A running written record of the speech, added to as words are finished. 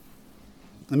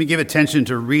Let me give attention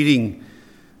to reading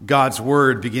God's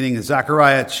word, beginning in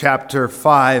Zechariah chapter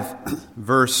 5,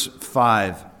 verse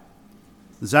 5.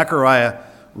 Zechariah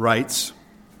writes,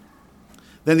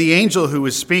 "Then the angel who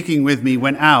was speaking with me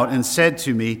went out and said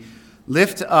to me,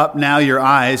 'Lift up now your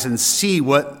eyes and see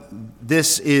what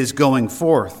this is going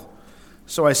forth.'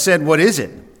 So I said, 'What is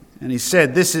it?' And he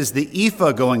said, 'This is the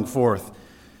ephah going forth.'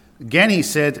 Again he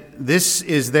said, 'This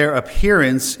is their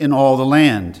appearance in all the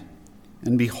land.'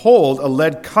 And behold, a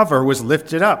lead cover was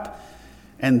lifted up,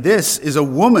 and this is a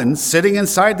woman sitting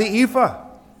inside the ephah.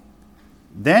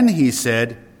 Then he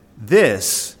said,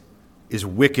 'This is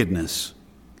wickedness.'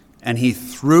 And he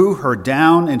threw her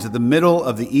down into the middle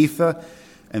of the ephah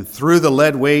and threw the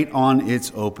lead weight on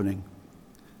its opening.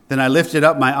 Then I lifted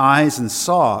up my eyes and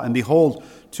saw, and behold,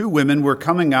 2 women were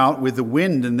coming out with the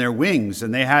wind in their wings,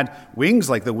 and they had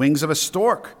wings like the wings of a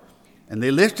stork. And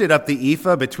they lifted up the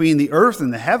ephah between the earth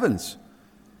and the heavens.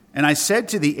 And I said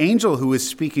to the angel who was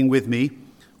speaking with me,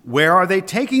 'Where are they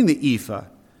taking the ephah?'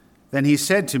 Then he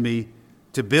said to me,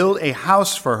 'To build a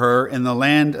house for her in the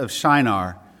land of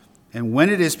Shinar. And when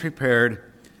it is prepared,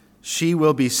 she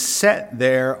will be set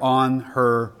there on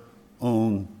her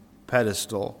own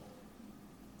pedestal.'"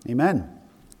 Amen.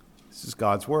 This is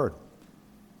God's word.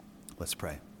 Let's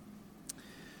pray.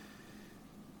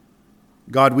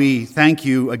 God, we thank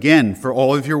you again for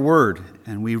all of your word,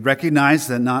 and we recognize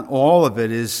that not all of it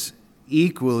is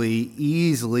equally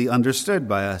easily understood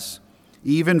by us.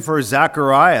 Even for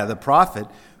Zechariah, the prophet,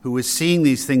 who was seeing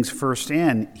these things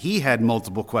firsthand, he had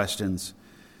multiple questions.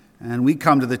 And we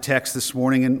come to the text this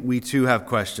morning, and we too have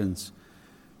questions.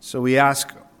 So we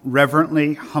ask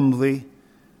reverently, humbly,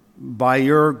 by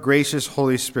your gracious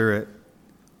Holy Spirit,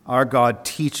 our God,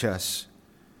 teach us,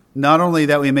 not only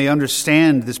that we may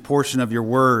understand this portion of your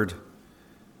word,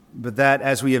 but that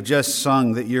as we have just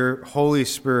sung, that your Holy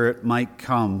Spirit might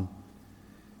come,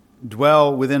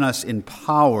 dwell within us in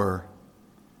power,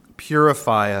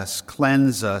 purify us,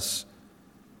 cleanse us,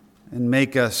 and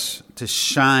make us to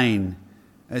shine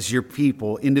as your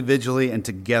people, individually and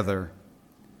together,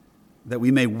 that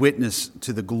we may witness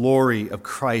to the glory of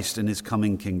Christ and his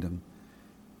coming kingdom.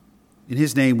 In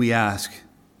his name we ask,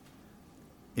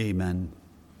 amen.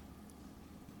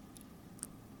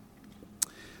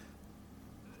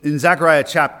 In Zechariah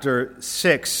chapter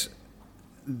 6,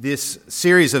 this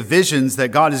series of visions that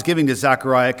God is giving to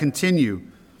Zechariah continue.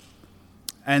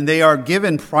 And they are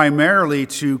given primarily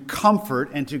to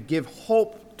comfort and to give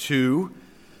hope to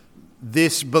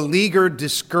this beleaguered,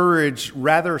 discouraged,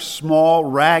 rather small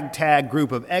ragtag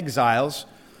group of exiles,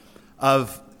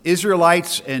 of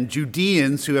Israelites and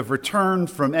Judeans who have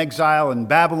returned from exile in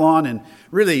Babylon and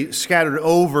really scattered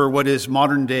over what is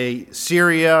modern-day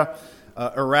Syria,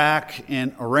 Iraq,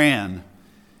 and Iran.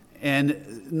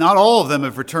 And not all of them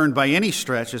have returned by any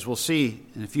stretch, as we'll see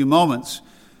in a few moments,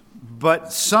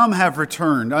 but some have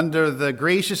returned under the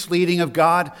gracious leading of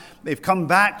God. They've come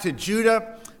back to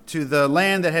Judah, to the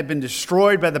land that had been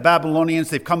destroyed by the Babylonians.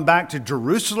 They've come back to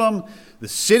Jerusalem, the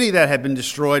city that had been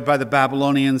destroyed by the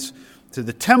Babylonians, to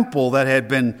the temple that had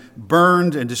been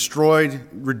burned and destroyed,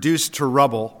 reduced to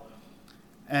rubble.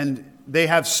 And they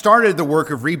have started the work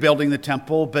of rebuilding the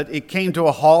temple, but it came to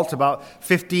a halt about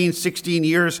 15, 16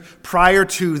 years prior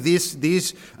to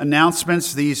these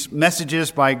announcements, these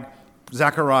messages by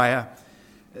Zechariah.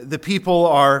 The people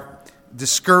are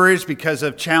discouraged because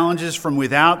of challenges from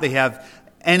without. They have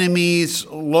enemies,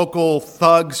 local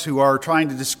thugs who are trying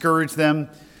to discourage them.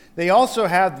 They also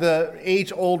have the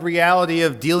age-old reality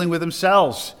of dealing with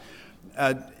themselves.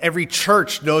 Every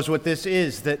church knows what this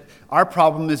is, that our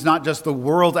problem is not just the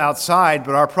world outside,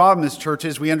 but our problem as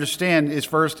churches, we understand, is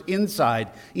first inside,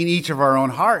 in each of our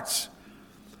own hearts.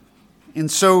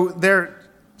 And so they're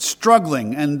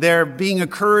struggling, and they're being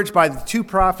encouraged by the 2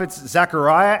 prophets,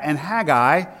 Zechariah and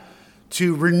Haggai,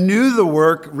 to renew the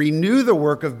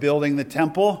work of building the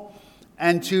temple,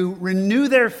 and to renew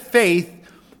their faith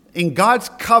in God's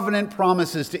covenant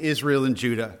promises to Israel and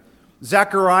Judah.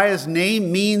 Zechariah's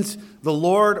name means the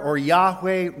Lord, or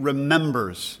Yahweh,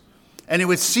 remembers. And it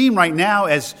would seem right now,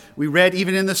 as we read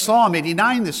even in the Psalm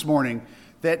 89 this morning,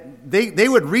 that they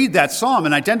would read that psalm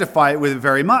and identify it with it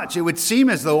very much. It would seem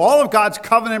as though all of God's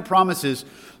covenant promises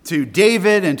to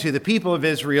David and to the people of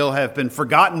Israel have been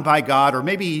forgotten by God, or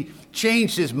maybe he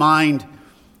changed his mind.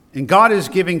 And God is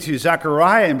giving to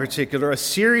Zechariah in particular a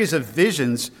series of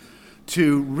visions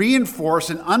to reinforce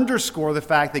and underscore the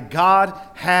fact that God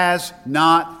has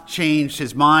not changed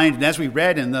his mind. And as we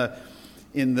read in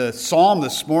the psalm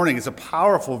this morning, it's a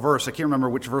powerful verse. I can't remember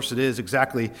which verse it is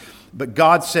exactly, but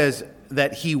God says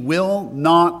that he will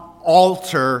not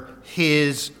alter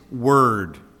his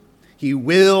word. He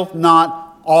will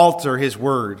not alter his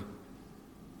word.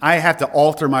 I have to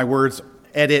alter my words,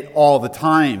 edit all the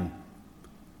time,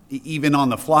 even on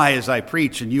the fly as I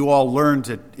preach. And you all learn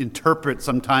to interpret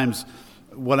sometimes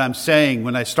what I'm saying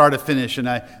when I start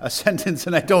a sentence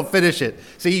and I don't finish it.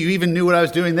 See, you even knew what I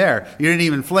was doing there. You didn't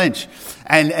even flinch.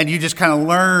 And you just kind of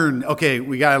learn, okay,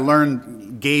 we got to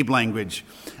learn Gabe language.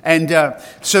 And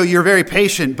so you're very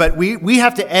patient, but we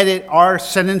have to edit our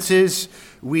sentences.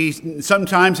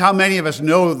 Sometimes, how many of us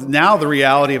know now the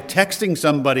reality of texting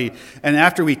somebody, and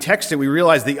after we text it, we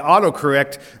realize the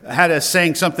autocorrect had us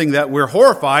saying something that we're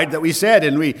horrified that we said,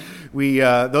 and we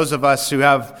those of us who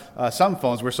have some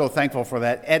phones, we're so thankful for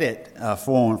that edit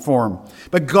form.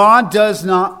 But God does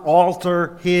not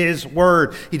alter his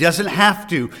word. He doesn't have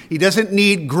to. He doesn't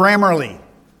need Grammarly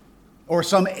or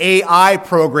some AI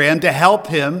program to help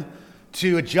him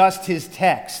to adjust his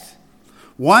text.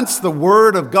 Once the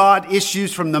word of God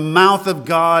issues from the mouth of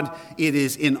God, it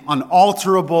is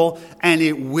unalterable, and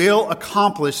it will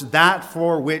accomplish that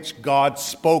for which God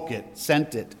spoke it,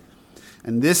 sent it.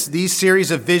 And these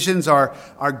series of visions are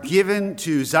given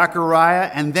to Zechariah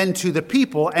and then to the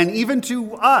people and even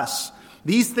to us.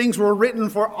 These things were written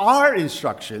for our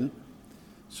instruction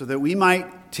so that we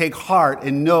might take heart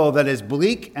and know that as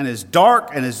bleak and as dark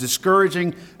and as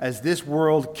discouraging as this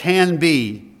world can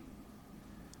be,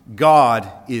 God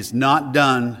is not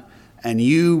done, and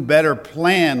you better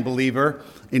plan, believer,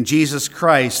 in Jesus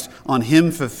Christ on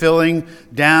him fulfilling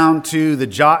down to the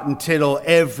jot and tittle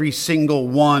every single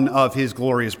one of his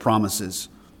glorious promises.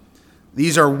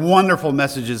 These are wonderful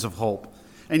messages of hope.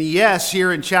 And yes,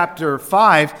 here in chapter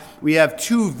 5, we have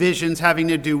two visions having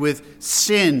to do with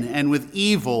sin and with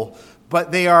evil,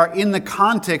 but they are in the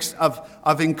context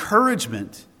of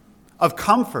encouragement, of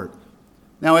comfort.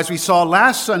 Now, as we saw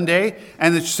last Sunday,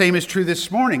 and the same is true this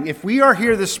morning, if we are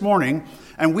here this morning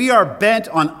and we are bent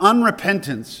on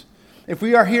unrepentance, if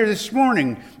we are here this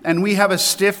morning and we have a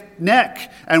stiff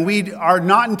neck and we are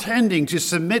not intending to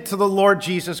submit to the Lord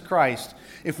Jesus Christ,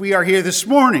 if we are here this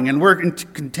morning and we're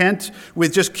content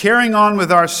with just carrying on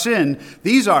with our sin,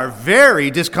 these are very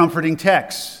discomforting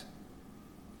texts.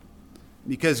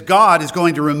 Because God is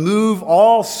going to remove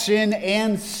all sin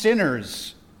and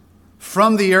sinners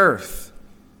from the earth.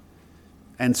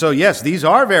 And so, yes, these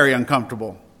are very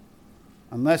uncomfortable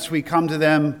unless we come to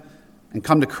them and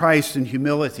come to Christ in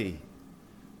humility,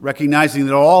 recognizing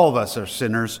that all of us are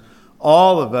sinners,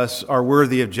 all of us are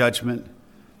worthy of judgment.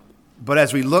 But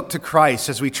as we look to Christ,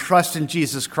 as we trust in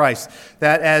Jesus Christ,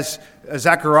 that as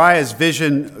Zechariah's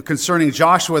vision concerning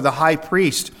Joshua the high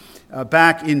priest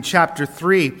back in chapter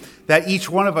 3, that each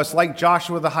one of us, like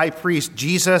Joshua the high priest,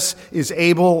 Jesus is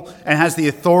able and has the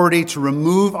authority to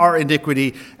remove our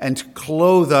iniquity and to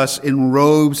clothe us in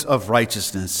robes of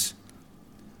righteousness.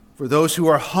 For those who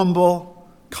are humble,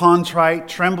 contrite,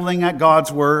 trembling at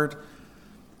God's word,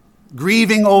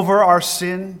 grieving over our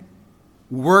sin,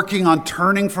 working on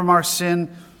turning from our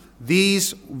sin,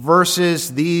 these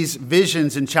verses, these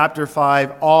visions in chapter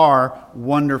 5 are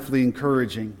wonderfully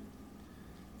encouraging.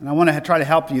 And I want to try to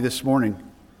help you this morning.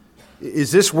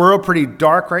 Is this world pretty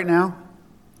dark right now?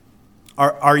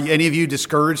 Are any of you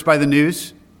discouraged by the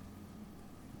news?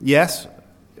 Yes?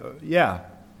 Yeah.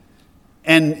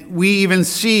 And we even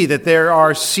see that there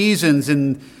are seasons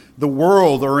in the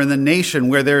world or in the nation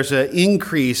where there's an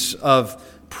increase of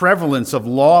prevalence of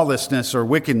lawlessness or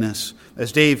wickedness.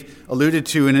 As Dave alluded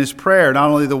to in his prayer, not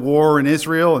only the war in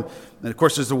Israel, and of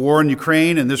course there's the war in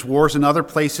Ukraine and there's wars in other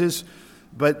places,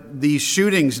 but these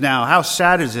shootings now, how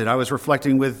sad is it? I was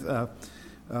reflecting with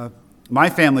my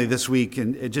family this week,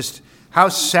 and it just, how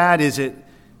sad is it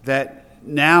that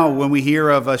now when we hear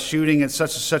of a shooting at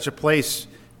such a place,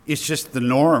 it's just the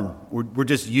norm. We're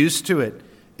just used to it.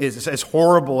 It's as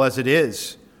horrible as it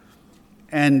is.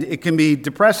 And it can be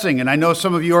depressing. And I know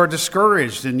some of you are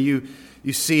discouraged, and you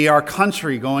see our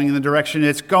country going in the direction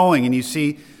it's going, and you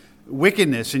see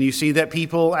wickedness, and you see that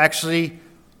people actually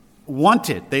want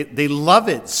it. They love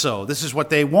it so. This is what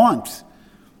they want.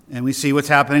 And we see what's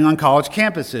happening on college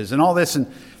campuses and all this,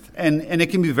 and it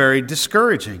can be very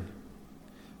discouraging.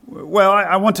 Well,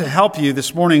 I want to help you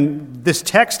this morning. This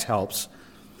text helps.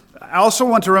 I also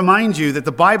want to remind you that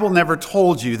the Bible never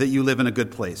told you that you live in a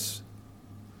good place.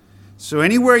 So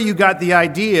anywhere you got the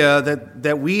idea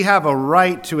that we have a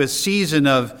right to a season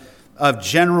of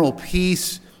general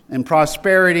peace and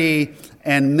prosperity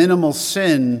and minimal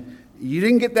sin, you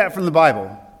didn't get that from the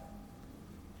Bible.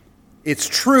 It's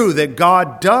true that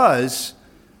God does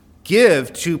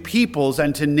give to peoples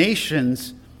and to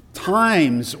nations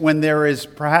times when there is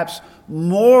perhaps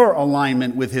more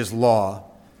alignment with his law,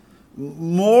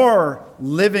 more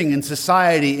living in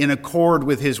society in accord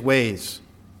with his ways.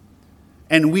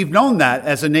 And we've known that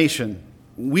as a nation.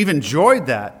 We've enjoyed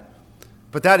that.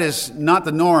 But that is not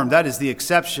the norm. That is the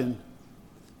exception.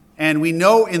 And we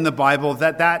know in the Bible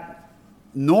that that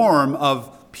norm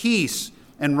of peace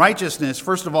and righteousness,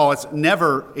 first of all, it's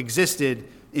never existed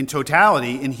in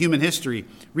totality in human history.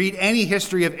 Read any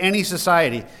history of any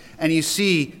society, and you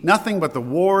see nothing but the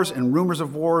wars and rumors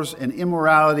of wars and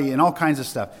immorality and all kinds of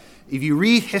stuff. If you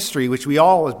read history, which we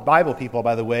all as Bible people,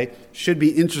 by the way, should be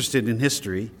interested in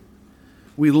history,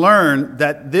 we learn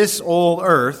that this old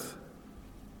earth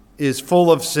is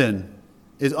full of sin,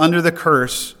 is under the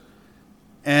curse,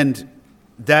 and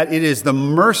that it is the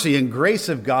mercy and grace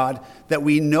of God that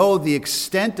we know the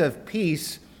extent of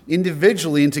peace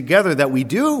individually and together that we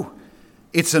do.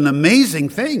 It's an amazing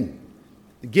thing.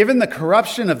 Given the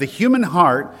corruption of the human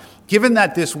heart, given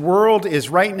that this world is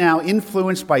right now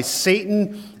influenced by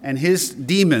Satan and his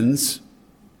demons,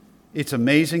 it's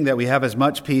amazing that we have as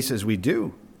much peace as we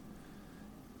do.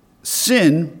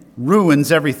 Sin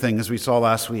ruins everything, as we saw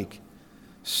last week.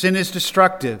 Sin is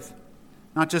destructive,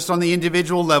 not just on the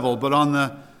individual level, but on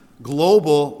the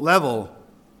global level.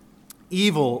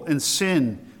 Evil and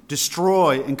sin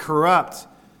destroy and corrupt,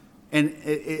 and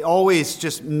it always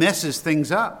just messes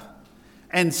things up.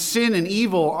 And sin and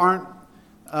evil aren't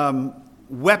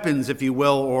weapons, if you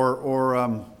will,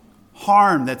 or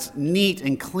harm that's neat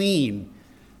and clean.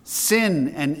 Sin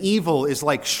and evil is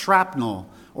like shrapnel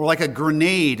or like a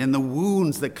grenade, and the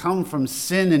wounds that come from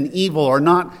sin and evil are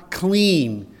not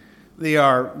clean. They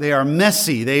are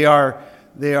messy. They are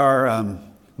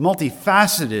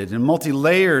multifaceted and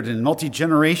multi-layered and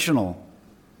multi-generational.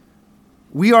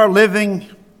 We are living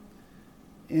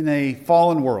in a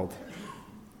fallen world.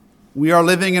 We are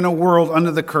living in a world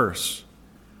under the curse.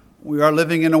 We are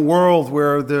living in a world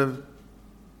where the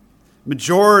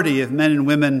majority of men and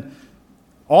women,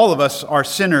 all of us are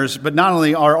sinners, but not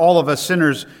only are all of us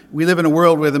sinners, we live in a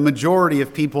world where the majority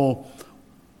of people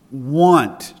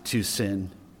want to sin,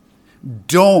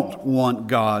 don't want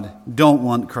God, don't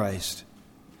want Christ.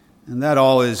 And that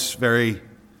all is very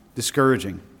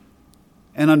discouraging,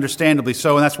 and understandably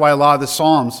so. And that's why a lot of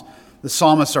the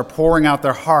psalmists are pouring out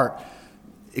their heart,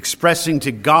 expressing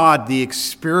to God the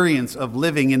experience of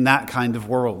living in that kind of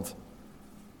world.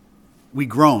 We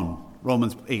groan,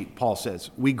 Romans 8, Paul says.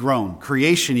 We groan.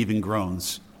 Creation even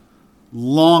groans,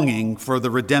 longing for the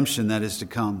redemption that is to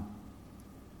come.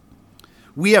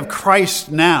 We have Christ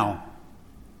now,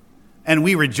 and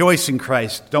we rejoice in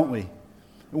Christ, don't we?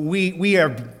 We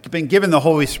have been given the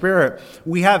Holy Spirit.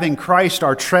 We have in Christ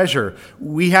our treasure.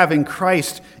 We have in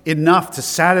Christ enough to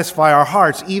satisfy our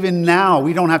hearts. Even now,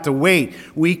 we don't have to wait.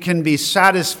 We can be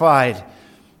satisfied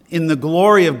in the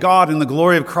glory of God and the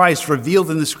glory of Christ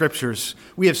revealed in the Scriptures.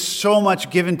 We have so much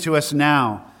given to us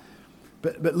now.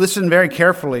 But listen very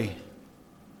carefully.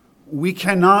 We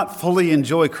cannot fully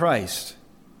enjoy Christ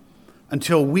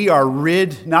until we are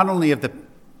rid not only of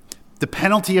the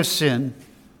penalty of sin,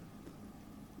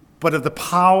 but of the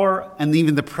power and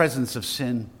even the presence of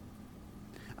sin.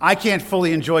 I can't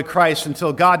fully enjoy Christ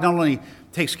until God not only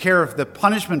takes care of the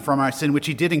punishment from our sin, which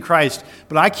he did in Christ,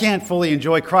 but I can't fully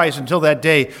enjoy Christ until that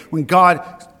day when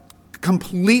God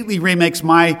completely remakes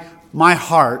my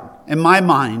heart and my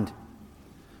mind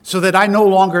so that I no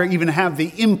longer even have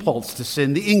the impulse to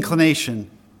sin, the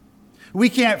inclination. We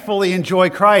can't fully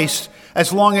enjoy Christ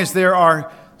as long as there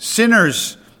are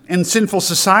sinners and sinful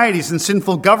societies and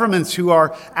sinful governments who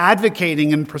are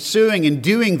advocating and pursuing and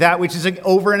doing that which is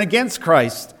over and against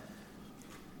Christ.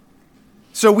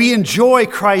 So we enjoy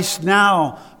Christ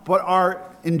now, but our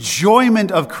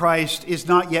enjoyment of Christ is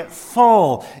not yet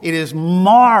full. It is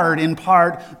marred in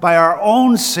part by our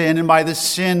own sin and by the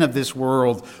sin of this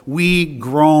world. We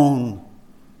groan.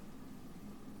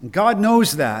 And God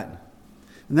knows that.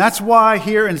 And that's why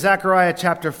here in Zechariah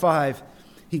chapter 5,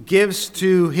 he gives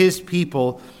to his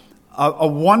people a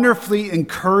wonderfully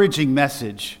encouraging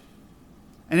message.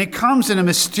 And it comes in a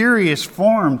mysterious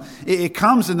form. It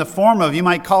comes in the form of, you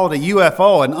might call it a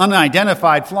UFO, an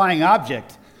unidentified flying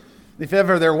object, if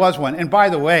ever there was one. And by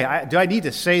the way, do I need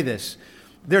to say this?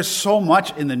 There's so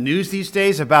much in the news these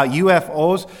days about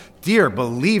UFOs. Dear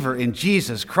believer in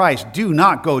Jesus Christ, do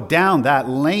not go down that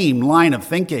lame line of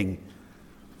thinking.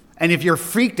 And if you're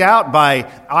freaked out by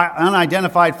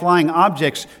unidentified flying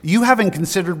objects, you haven't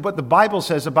considered what the Bible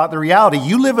says about the reality.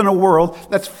 You live in a world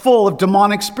that's full of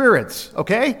demonic spirits,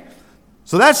 okay?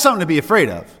 So that's something to be afraid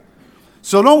of.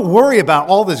 So don't worry about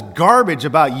all this garbage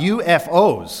about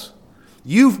UFOs.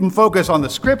 You focus on the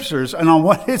Scriptures and on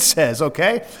what it says,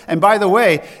 okay? And by the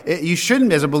way, you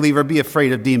shouldn't, as a believer, be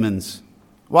afraid of demons.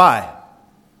 Why?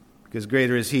 Because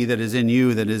greater is he that is in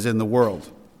you than is in the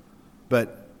world.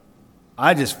 But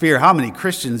I just fear how many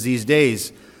Christians these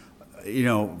days,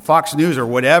 Fox News or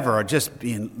whatever,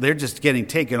 they're just getting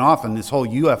taken off on this whole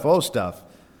UFO stuff.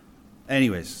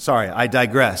 Anyways, sorry, I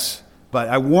digress. But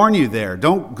I warn you there,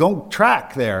 don't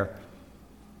track there.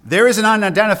 There is an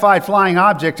unidentified flying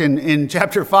object in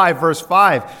chapter 5, verse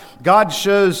 5. God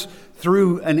shows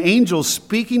through an angel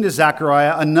speaking to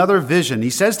Zechariah another vision. He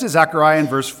says to Zechariah in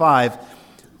verse 5,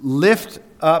 "Lift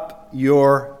up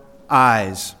your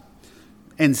eyes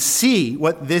and see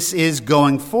what this is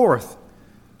going forth."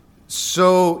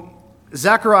 So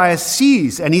Zechariah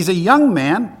sees, and he's a young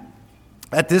man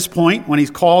at this point when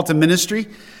he's called to ministry,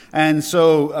 and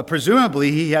so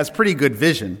presumably he has pretty good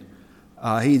vision.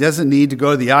 He doesn't need to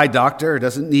go to the eye doctor,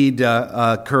 doesn't need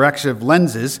corrective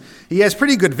lenses. He has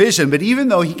pretty good vision, but even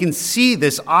though he can see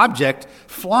this object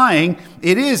flying,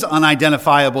 it is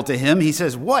unidentifiable to him. He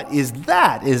says, "What is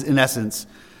that?" is in essence.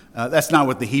 That's not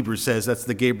what the Hebrew says. That's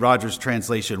the Gabe Rogers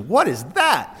translation. What is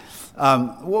that?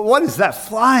 What is that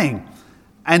flying?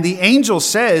 And the angel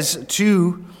says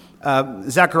to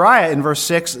Zechariah in verse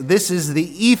 6, "This is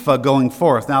the ephah going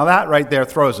forth." Now that right there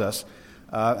throws us.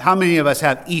 How many of us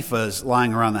have ephahs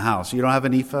lying around the house? You don't have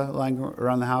an ephah lying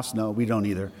around the house? No, we don't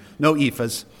either. No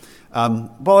ephahs.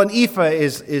 Well, an ephah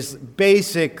is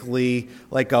basically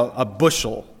like a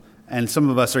bushel. And some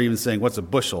of us are even saying, what's a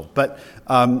bushel? But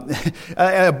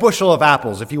a bushel of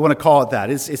apples, if you want to call it that.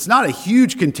 It's not a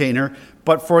huge container,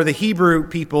 but for the Hebrew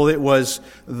people, it was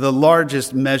the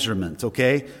largest measurement,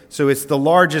 okay? So it's the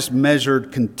largest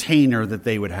measured container that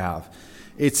they would have.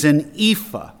 It's an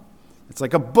ephah. It's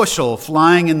like a bushel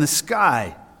flying in the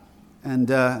sky.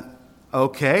 And,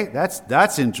 okay,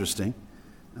 that's interesting.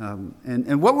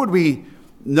 And what would we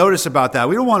notice about that?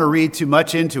 We don't want to read too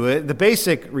much into it. The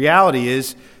basic reality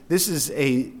is this is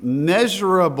a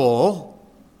measurable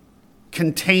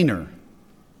container.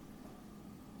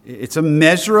 It's a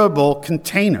measurable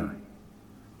container.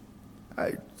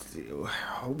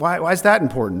 Why is that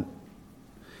important?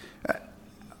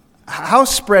 How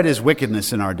spread is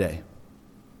wickedness in our day?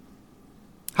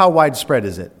 How widespread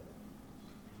is it?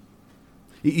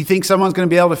 You think someone's going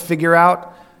to be able to figure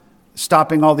out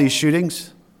stopping all these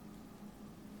shootings?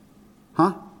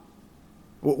 Huh?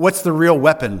 What's the real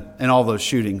weapon in all those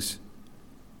shootings?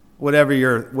 Whatever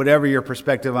your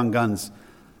perspective on guns,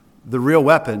 the real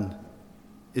weapon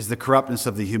is the corruptness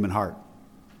of the human heart.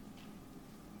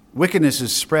 Wickedness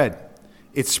is spread.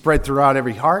 It's spread throughout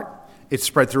every heart. It's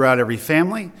spread throughout every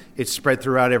family. It's spread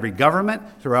throughout every government,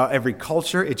 throughout every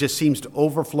culture. It just seems to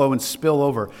overflow and spill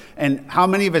over. And how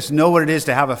many of us know what it is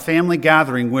to have a family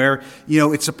gathering where,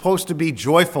 it's supposed to be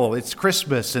joyful. It's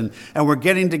Christmas and we're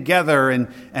getting together and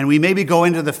we maybe go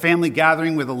into the family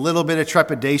gathering with a little bit of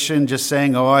trepidation, just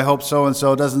saying, "Oh, I hope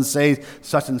so-and-so doesn't say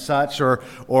such and such," or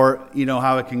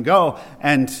how it can go.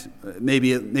 And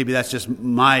maybe that's just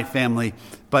my family,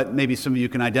 but maybe some of you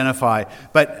can identify.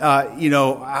 But,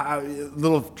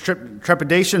 little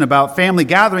trepidation about family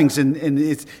gatherings, and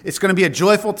it's going to be a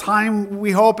joyful time,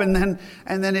 we hope, and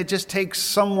then it just takes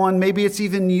someone, maybe it's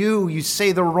even you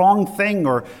say the wrong thing,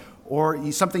 or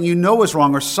something is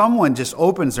wrong, or someone just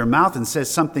opens their mouth and says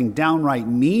something downright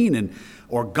mean,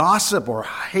 or gossip, or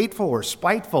hateful, or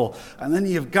spiteful, and then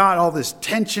you've got all this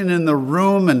tension in the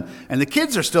room, and the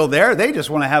kids are still there, they just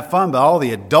want to have fun, but all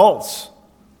the adults,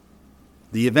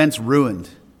 the event's ruined.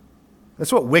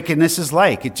 That's what wickedness is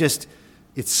like.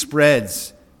 It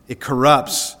spreads, it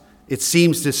corrupts, it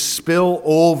seems to spill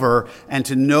over and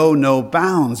to know no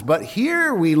bounds. But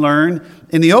here we learn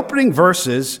in the opening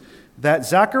verses that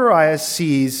Zechariah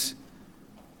sees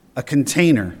a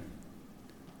container.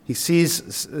 He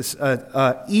sees an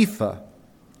ephah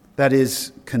that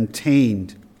is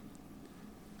contained.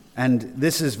 And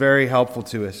this is very helpful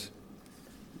to us.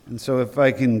 And so if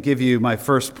I can give you my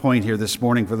first point here this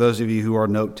morning for those of you who are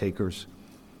note takers.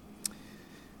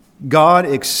 God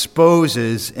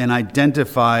exposes and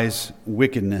identifies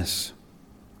wickedness.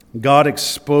 God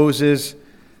exposes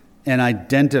and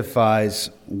identifies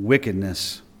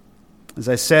wickedness. As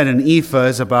I said, an ephah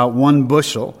is about 1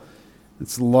 bushel.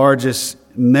 It's the largest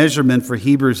measurement for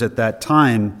Hebrews at that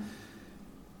time.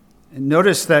 And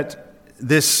notice that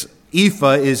this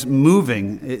ephah is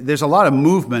moving. There's a lot of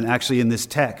movement actually in this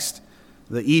text.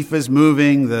 The ephah is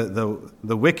moving,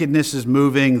 the wickedness is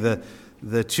moving,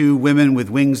 the 2 women with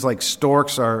wings like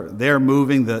storks they're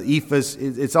moving, the ephahs,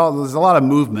 there's a lot of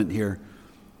movement here.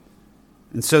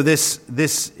 And so this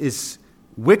is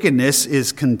wickedness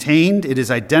is contained, it is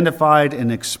identified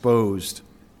and exposed.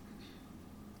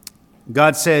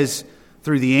 God says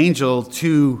through the angel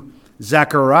to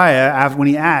Zechariah when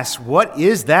he asks, "What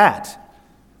is that?"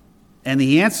 And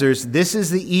he answers, this is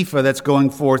the ephah that's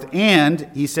going forth. And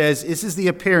he says, this is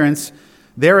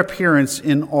their appearance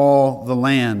in all the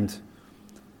land.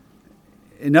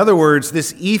 In other words,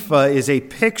 this ephah is a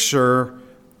picture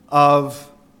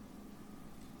of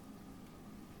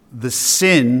the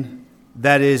sin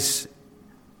that is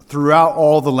throughout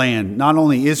all the land, not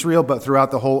only Israel, but throughout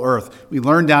the whole earth. We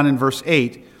learn down in verse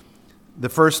 8, the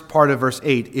first part of verse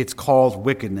 8, it's called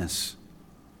wickedness.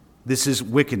 This is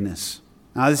wickedness.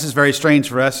 Now, this is very strange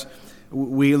for us.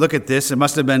 We look at this, it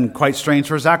must have been quite strange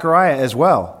for Zechariah as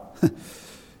well.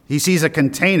 He sees a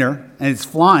container, and it's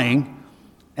flying,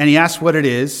 and he asks what it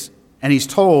is, and he's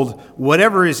told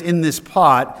whatever is in this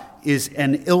pot is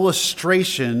an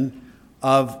illustration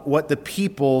of what the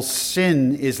people's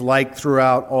sin is like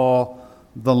throughout all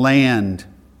the land.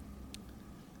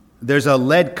 There's a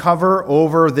lead cover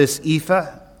over this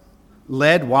ephah.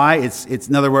 Lead, why? It's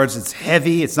in other words, it's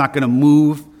heavy, it's not going to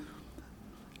move.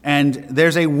 And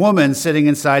there's a woman sitting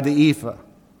inside the ephah.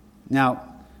 Now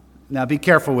be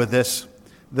careful with this.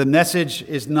 The message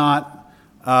is not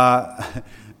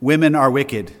women are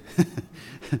wicked.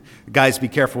 Guys, be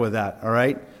careful with that, all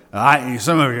right?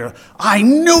 Some of you are, I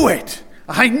knew it.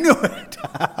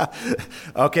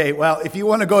 Okay, well, if you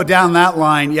want to go down that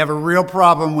line, you have a real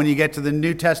problem when you get to the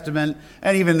New Testament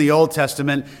and even the Old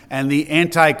Testament, and the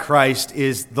Antichrist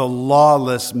is the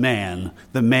lawless man,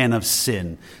 the man of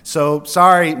sin. So,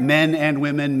 sorry, men and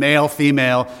women, male,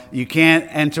 female, you can't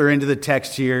enter into the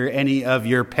text here any of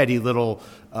your petty little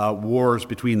wars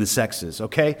between the sexes,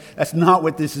 okay? That's not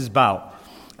what this is about.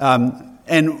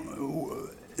 And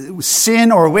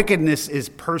sin or wickedness is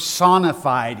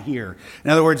personified here. In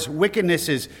other words, wickedness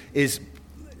is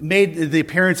made the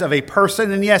appearance of a person.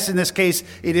 And yes, in this case,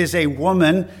 it is a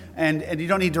woman. And you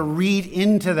don't need to read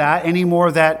into that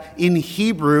anymore that in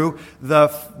Hebrew,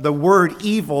 the word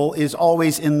evil is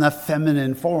always in the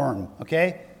feminine form.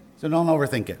 Okay? So don't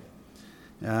overthink it.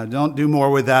 Don't do more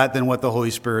with that than what the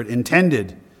Holy Spirit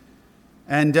intended.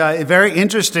 And very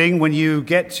interesting when you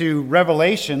get to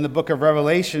Revelation, the book of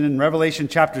Revelation, in Revelation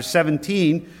chapter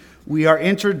 17, we are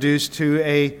introduced to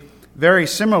a very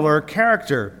similar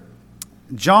character.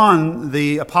 John,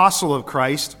 the apostle of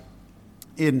Christ,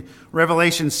 in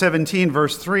Revelation 17,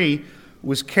 verse 3,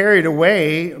 was carried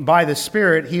away by the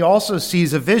Spirit. He also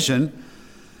sees a vision,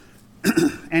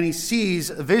 and he sees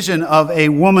a vision of a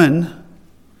woman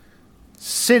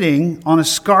sitting on a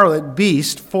scarlet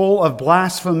beast full of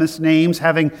blasphemous names,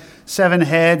 having 7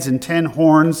 heads and 10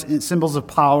 horns, and symbols of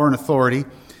power and authority.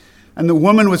 And the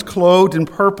woman was clothed in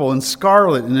purple and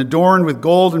scarlet and adorned with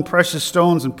gold and precious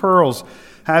stones and pearls,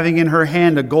 having in her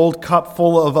hand a gold cup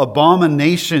full of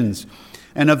abominations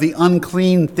and of the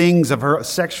unclean things of her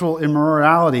sexual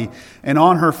immorality. And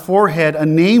on her forehead a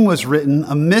name was written,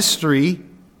 a mystery,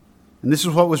 and this is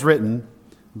what was written: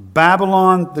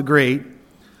 Babylon the Great,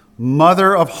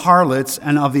 mother of harlots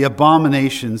and of the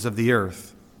abominations of the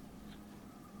earth.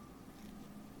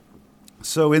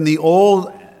 So in the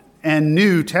Old and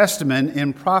New Testament,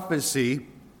 in prophecy,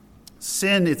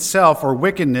 sin itself, or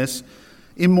wickedness,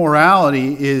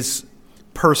 immorality, is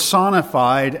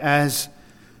personified as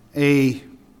a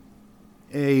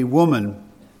woman.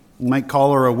 You might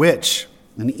call her a witch,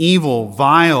 an evil,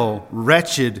 vile,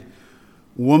 wretched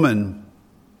woman.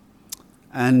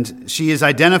 And she is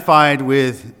identified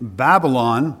with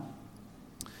Babylon.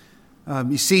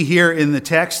 You see here in the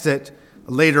text that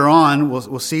later on,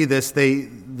 we'll see this,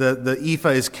 the ephah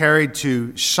is carried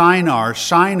to Shinar.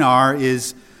 Shinar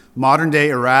is modern-day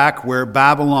Iraq, where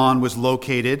Babylon was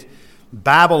located.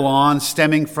 Babylon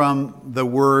stemming from the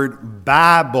word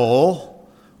Babel,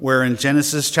 where in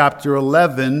Genesis chapter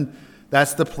 11,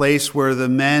 that's the place where the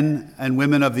men and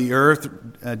women of the earth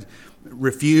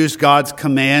refused God's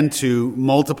command to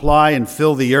multiply and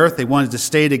fill the earth. They wanted to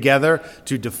stay together,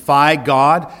 to defy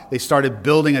God. They started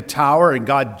building a tower, and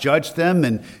God judged them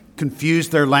and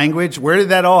confused their language. Where did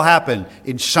that all happen?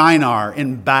 In Shinar,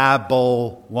 in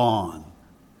Babylon.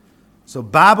 So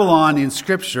Babylon in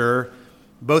Scripture,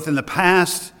 both in the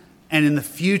past and in the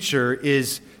future,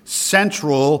 is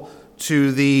central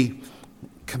to the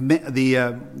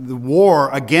war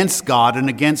against God and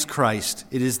against Christ.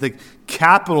 It is the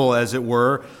capital, as it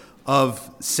were,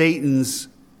 of Satan's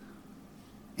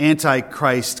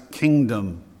Antichrist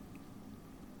kingdom.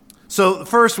 So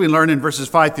first we learn in verses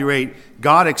 5 through 8,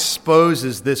 God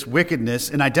exposes this wickedness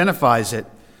and identifies it.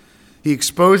 He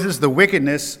exposes the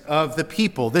wickedness of the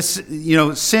people. This,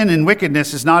 sin and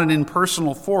wickedness is not an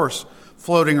impersonal force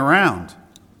floating around.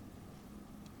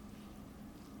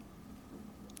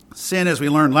 Sin, as we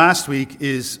learned last week,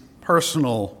 is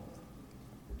personal.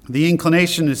 The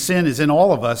inclination to sin is in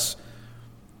all of us,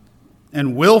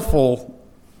 and willful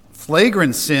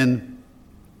flagrant sin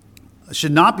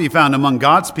should not be found among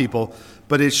God's people,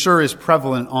 but it sure is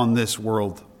prevalent on this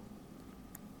world.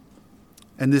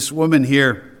 And this woman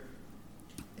here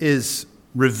is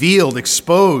revealed,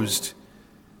 exposed,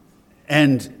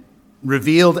 and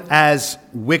revealed as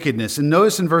wickedness. And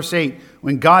notice in verse 8,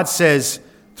 when God says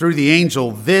through the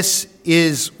angel, "This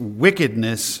is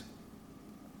wickedness,"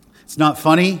 it's not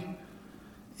funny.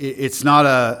 It's not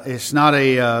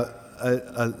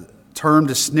a term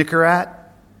to snicker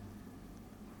at.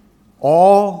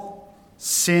 All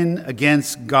sin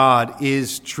against God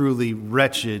is truly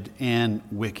wretched and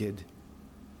wicked.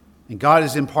 And God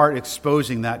is in part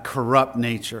exposing that corrupt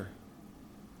nature.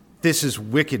 This is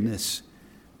wickedness.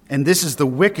 And this is the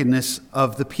wickedness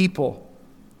of the people.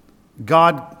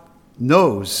 God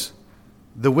knows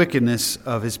the wickedness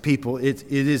of his people. It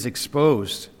is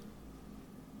exposed.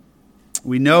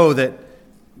 We know that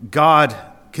God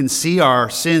can see our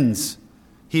sins.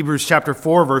 Hebrews chapter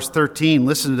 4, verse 13.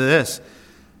 Listen to this.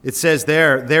 It says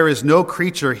there is no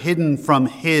creature hidden from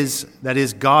his, that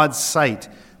is God's sight.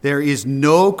 There is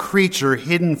no creature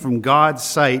hidden from God's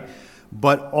sight,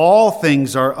 but all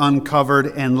things are uncovered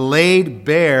and laid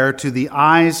bare to the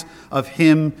eyes of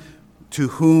him to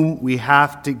whom we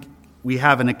have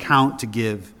an account to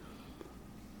give,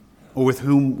 or with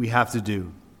whom we have to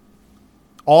do.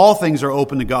 All things are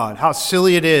open to God. How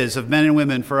silly it is of men and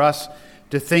women for us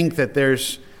to think that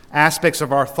there's aspects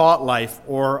of our thought life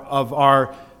or of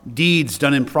our deeds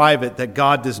done in private that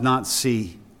God does not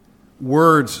see.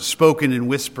 Words spoken in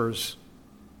whispers.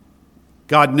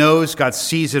 God knows, God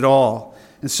sees it all.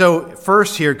 And so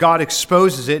first here, God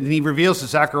exposes it and he reveals to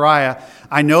Zechariah,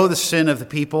 I know the sin of the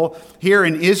people. Here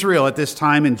in Israel at this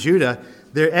time in Judah,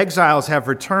 their exiles have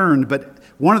returned, but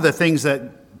one of the things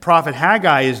that prophet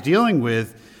Haggai is dealing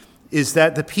with is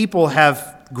that the people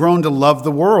have grown to love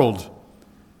the world.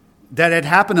 That had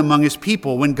happened among his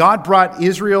people. When God brought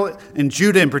Israel and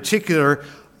Judah in particular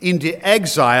into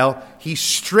exile, he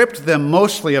stripped them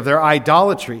mostly of their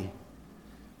idolatry.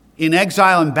 In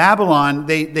exile in Babylon,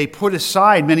 they put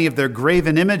aside many of their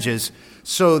graven images.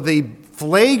 So the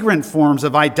flagrant forms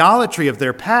of idolatry of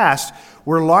their past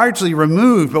were largely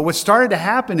removed. But what started to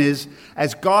happen is,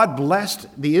 as God blessed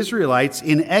the Israelites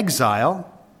in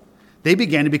exile, they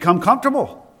began to become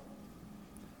comfortable.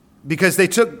 Because they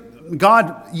took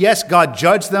God, yes, God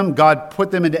judged them, God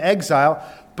put them into exile,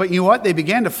 but you know what? They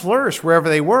began to flourish wherever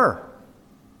they were.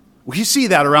 We see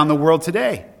that around the world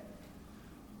today.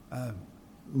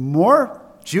 More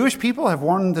Jewish people have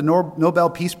won the Nobel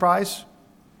Peace Prize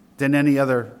than any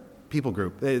other people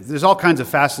group. There's all kinds of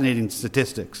fascinating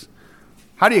statistics.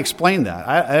 How do you explain that?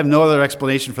 I have no other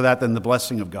explanation for that than the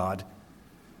blessing of God.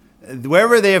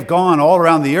 Wherever they have gone all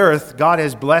around the earth, God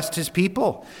has blessed his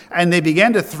people. And they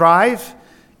began to thrive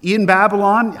in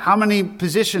Babylon. How many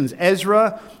positions?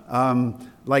 Ezra,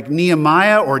 like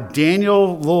Nehemiah or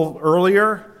Daniel a little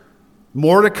earlier,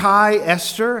 Mordecai,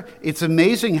 Esther. It's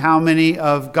amazing how many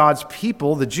of God's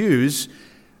people, the Jews,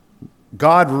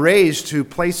 God raised to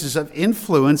places of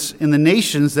influence in the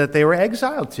nations that they were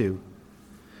exiled to.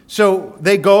 So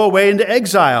they go away into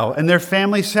exile and their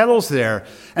family settles there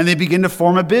and they begin to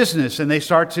form a business and they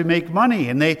start to make money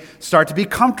and they start to be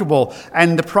comfortable.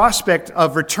 And the prospect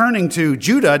of returning to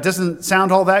Judah doesn't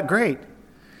sound all that great.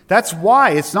 That's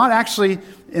why it's not actually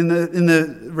in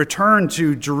the return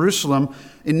to Jerusalem.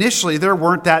 Initially, there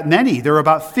weren't that many. There were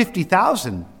about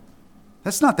 50,000.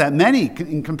 That's not that many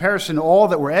in comparison to all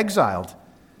that were exiled.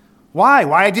 Why?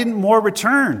 Why didn't more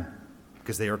return?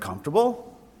 Because they were comfortable.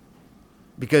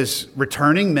 Because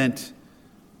returning meant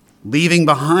leaving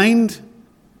behind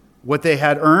what they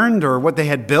had earned or what they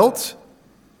had built.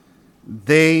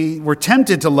 They were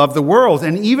tempted to love the world.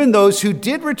 And even those who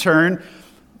did return,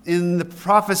 in the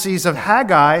prophecies of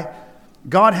Haggai,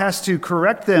 God has to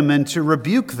correct them and to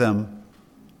rebuke them.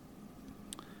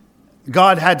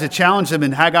 God had to challenge them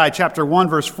in Haggai chapter 1,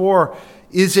 verse 4.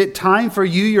 Is it time for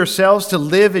you yourselves to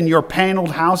live in your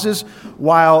paneled houses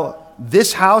while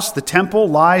this house, the temple,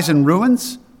 lies in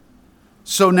ruins?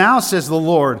 So now, says the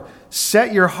Lord,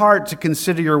 set your heart to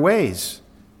consider your ways.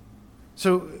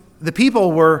 So the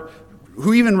people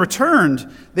who even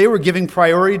returned, they were giving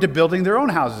priority to building their own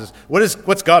houses.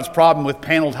 What's God's problem with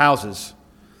paneled houses?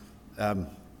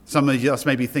 Some of us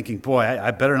may be thinking, boy,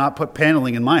 I better not put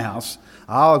paneling in my house.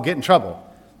 I'll get in trouble.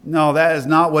 No, that is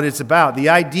not what it's about. The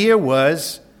idea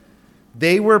was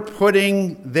they were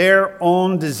putting their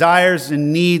own desires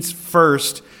and needs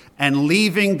first and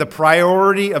leaving the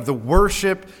priority of the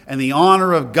worship and the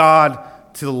honor of God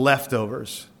to the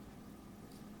leftovers.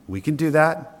 We can do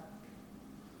that.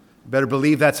 You better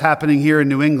believe that's happening here in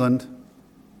New England.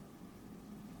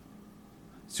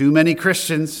 Too many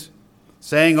Christians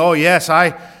saying, oh yes,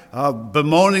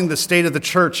 bemoaning the state of the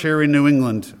church here in New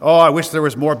England. Oh, I wish there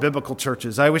was more biblical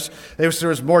churches. I wish there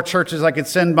was more churches I could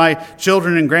send my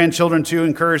children and grandchildren to,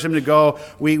 encourage them to go.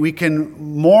 We can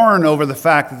mourn over the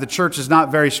fact that the church is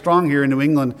not very strong here in New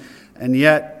England, and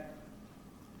yet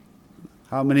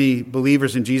how many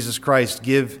believers in Jesus Christ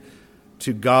give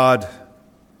to God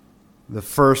the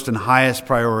first and highest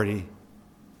priority,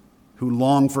 who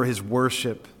long for his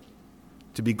worship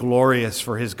to be glorious,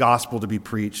 for his gospel to be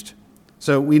preached.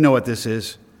 So we know what this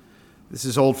is. This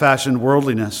is old-fashioned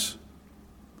worldliness.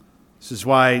 This is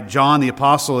why John the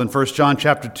Apostle in 1 John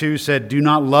chapter 2 said, do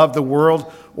not love the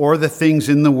world or the things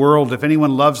in the world. If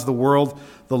anyone loves the world,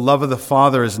 the love of the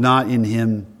Father is not in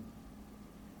him.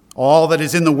 All that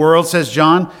is in the world, says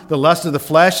John, the lust of the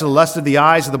flesh, the lust of the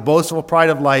eyes, the boastful pride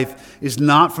of life, is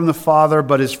not from the Father,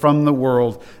 but is from the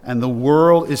world. And the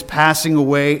world is passing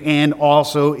away, and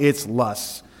also its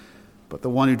lusts. But the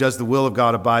one who does the will of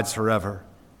God abides forever.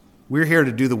 We're here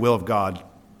to do the will of God.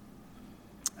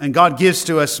 And God gives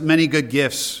to us many good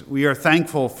gifts. We are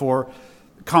thankful for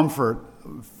comfort,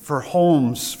 for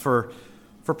homes, for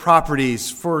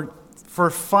properties, for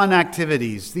fun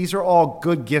activities. These are all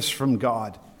good gifts from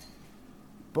God.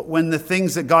 But when the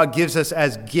things that God gives us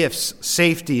as gifts,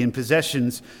 safety and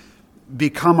possessions,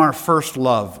 become our first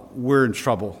love, we're in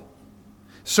trouble.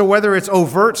 So whether it's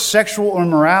overt sexual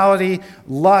immorality,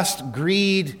 lust,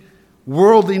 greed,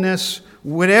 worldliness,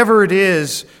 whatever it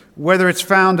is, whether it's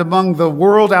found among the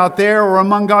world out there or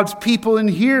among God's people in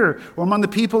here or among the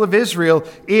people of Israel,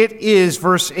 it is,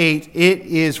 verse 8, it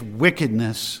is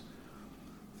wickedness.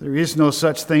 There is no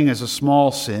such thing as a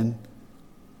small sin.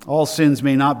 All sins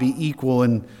may not be equal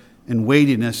in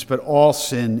weightiness, but all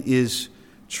sin is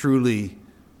truly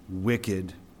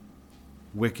wicked.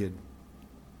 Wicked.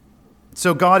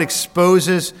 So God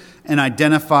exposes and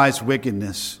identifies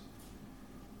wickedness.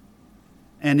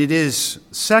 And it is,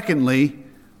 secondly,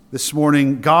 this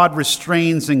morning, God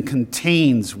restrains and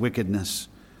contains wickedness.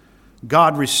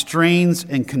 God restrains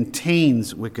and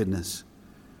contains wickedness.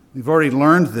 We've already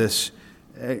learned this.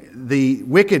 The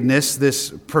wickedness,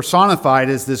 this personified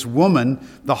as this woman,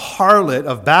 the harlot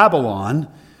of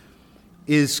Babylon,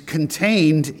 is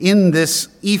contained in this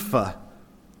ephah.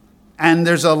 And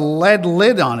there's a lead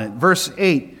lid on it. Verse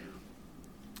 8,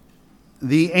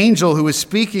 the angel who was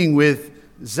speaking with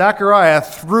Zechariah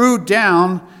threw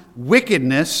down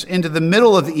wickedness into the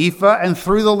middle of the ephah and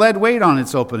threw the lead weight on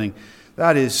its opening.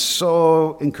 That is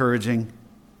so encouraging.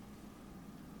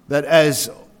 That as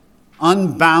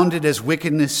unbounded as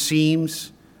wickedness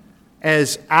seems,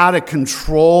 as out of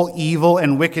control evil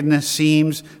and wickedness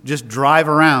seems, just drive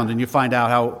around and you find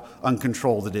out how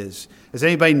uncontrolled it is. Has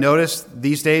anybody noticed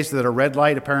these days that a red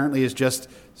light apparently is just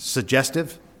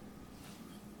suggestive?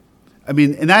 I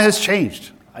mean, and that has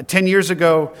changed. 10 years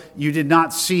ago, you did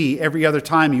not see every other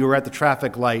time you were at the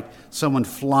traffic light someone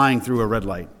flying through a red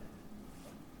light.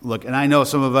 Look, and I know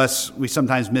some of us, we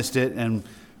sometimes missed it and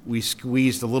we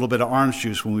squeezed a little bit of orange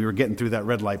juice when we were getting through that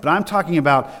red light. But I'm talking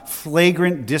about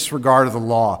flagrant disregard of the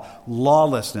law,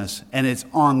 lawlessness, and it's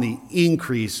on the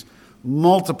increase,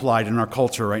 multiplied in our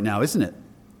culture right now, isn't it?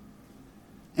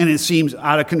 And it seems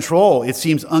out of control. It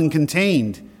seems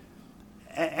uncontained.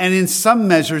 And in some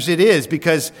measures it is,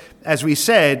 because, as we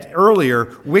said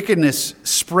earlier, wickedness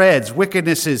spreads.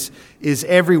 Wickedness is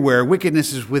everywhere.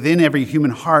 Wickedness is within every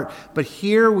human heart. But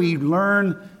here we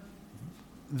learn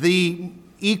the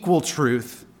equal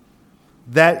truth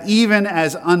that even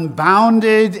as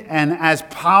unbounded and as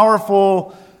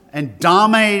powerful and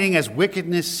dominating as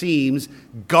wickedness seems,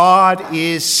 God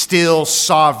is still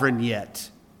sovereign yet.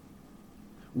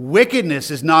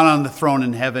 Wickedness is not on the throne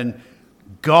in heaven.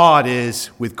 God is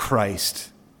with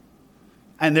Christ.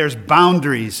 And there's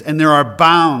boundaries and there are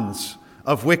bounds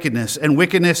of wickedness. And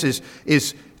wickedness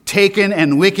is taken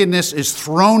and wickedness is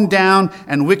thrown down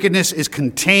and wickedness is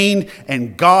contained,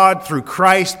 and God through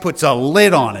Christ puts a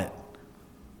lid on it.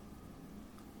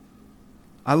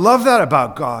 I love that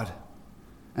about God.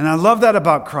 And I love that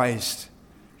about Christ.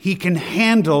 He can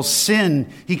handle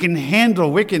sin. He can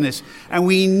handle wickedness. And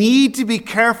we need to be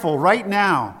careful right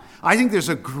now. I think there's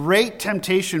a great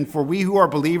temptation for we who are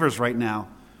believers right now.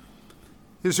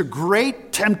 There's a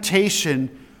great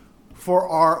temptation for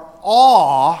our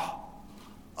awe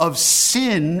of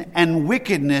sin and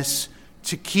wickedness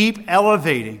to keep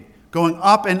elevating, going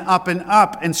up and up and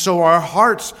up. And so our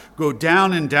hearts go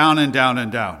down and down and down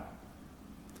and down.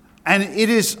 And it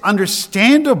is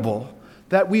understandable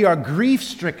that we are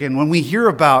grief-stricken when we hear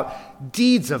about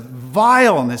deeds of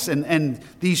vileness and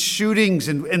these shootings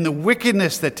and the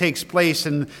wickedness that takes place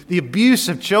and the abuse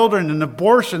of children and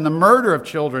abortion, the murder of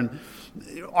children.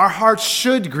 Our hearts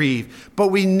should grieve, but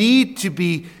we need to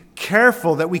be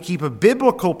careful that we keep a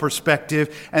biblical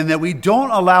perspective and that we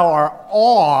don't allow our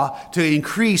awe to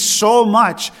increase so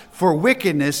much for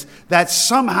wickedness that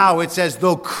somehow it's as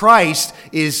though Christ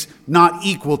is not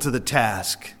equal to the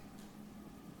task.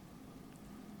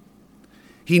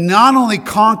 He not only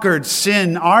conquered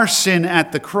sin, our sin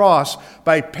at the cross,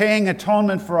 by paying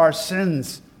atonement for our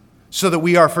sins so that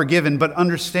we are forgiven, but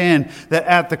understand that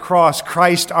at the cross,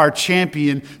 Christ, our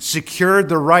champion, secured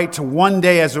the right to one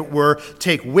day, as it were,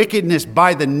 take wickedness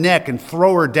by the neck and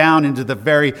throw her down into the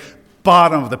very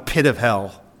bottom of the pit of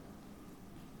hell.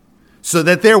 So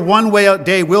that there one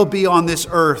day will be on this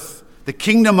earth, the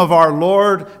kingdom of our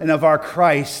Lord and of our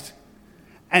Christ,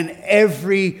 and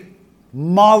every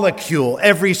molecule,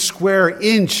 every square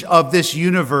inch of this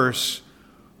universe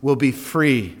will be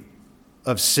free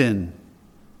of sin.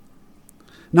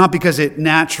 Not because it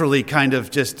naturally kind of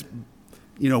just,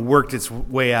 worked its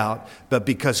way out, but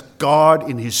because God,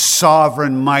 in his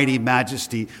sovereign, mighty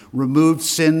majesty, removed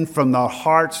sin from the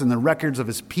hearts and the records of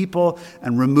his people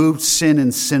and removed sin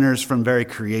and sinners from very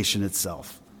creation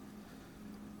itself.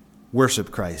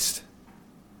 Worship Christ.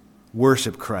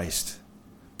 Worship Christ.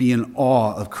 Be in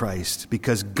awe of Christ,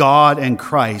 because God and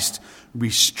Christ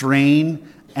restrain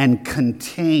and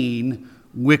contain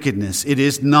wickedness. It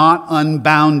is not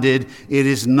unbounded. It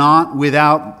is not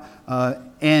without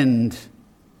end.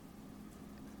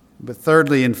 But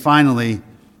thirdly and finally,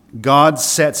 God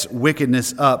sets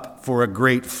wickedness up for a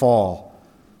great fall.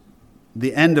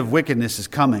 The end of wickedness is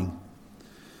coming.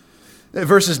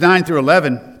 Verses 9 through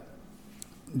 11,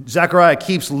 Zechariah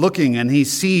keeps looking and he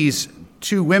sees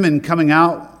two women coming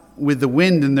out with the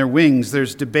wind in their wings.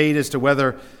 There's debate as to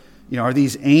whether, are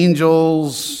these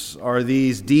angels? Are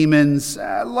these demons?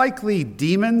 Likely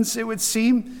demons, it would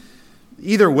seem.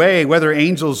 Either way, whether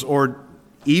angels or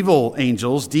evil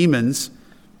angels, demons,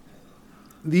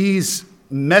 these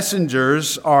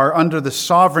messengers are under the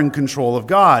sovereign control of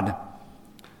God.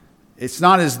 It's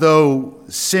not as though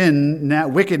sin,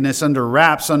 wickedness under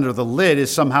wraps, under the lid,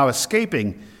 is somehow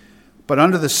escaping. But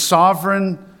under the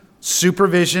sovereign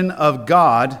supervision of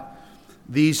God,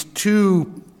 these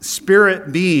two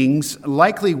spirit beings,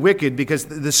 likely wicked, because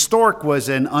the stork was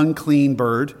an unclean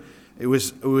bird. It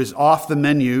was off the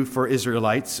menu for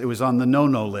Israelites. It was on the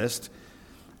no-no list.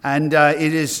 And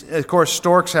it is, of course,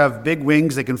 storks have big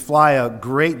wings. They can fly a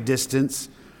great distance.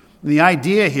 And the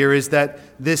idea here is that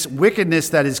this wickedness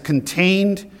that is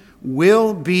contained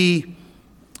will be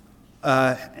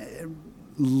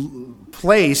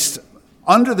placed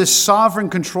under the sovereign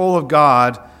control of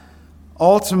God,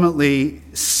 ultimately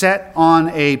set on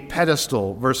a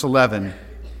pedestal. Verse 11.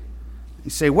 You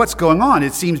say, what's going on?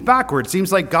 It seems backward. It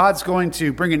seems like God's going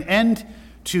to bring an end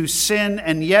to sin,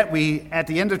 and yet at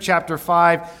the end of chapter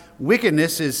 5,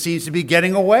 wickedness seems to be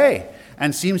getting away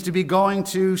and seems to be going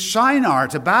to Shinar,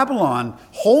 to Babylon,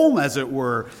 home as it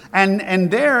were. And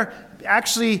they're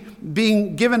actually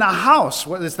being given a house.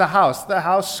 What is the house? The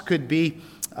house could be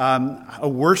a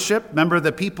worship. Remember,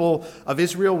 the people of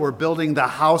Israel were building the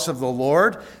house of the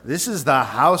Lord. This is the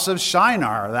house of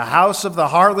Shinar, the house of the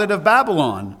harlot of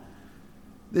Babylon.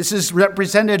 This is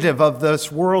representative of this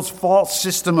world's false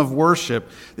system of worship.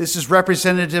 This is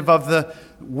representative of the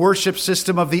worship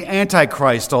system of the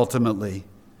Antichrist, ultimately.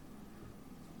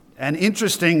 And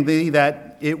interestingly,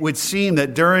 that it would seem that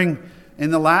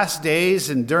in the last days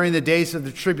and during the days of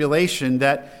the tribulation,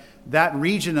 that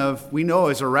region of, we know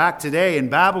as Iraq today and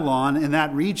Babylon, in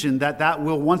that region, that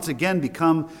will once again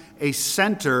become a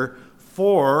center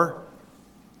for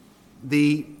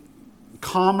the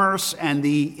commerce and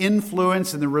the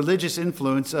influence and the religious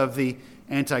influence of the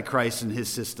Antichrist and his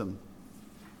system.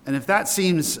 And if that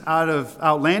seems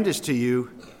outlandish to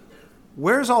you,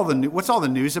 what's all the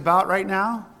news about right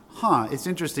now? It's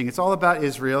interesting. It's all about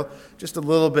Israel, just a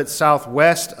little bit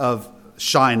southwest of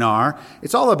Shinar.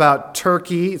 It's all about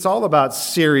Turkey. It's all about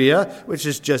Syria, which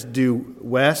is just due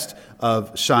west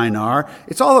of Shinar.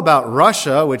 It's all about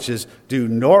Russia, which is due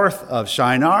north of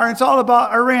Shinar. It's all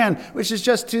about Iran, which is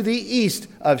just to the east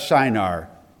of Shinar.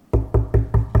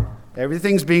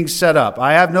 Everything's being set up.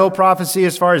 I have no prophecy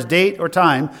as far as date or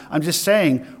time. I'm just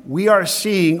saying we are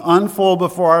seeing unfold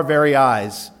before our very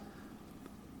eyes,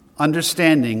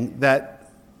 understanding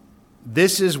that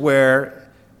this is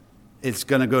where it's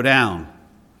going to go down.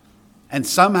 And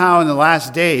somehow in the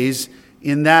last days,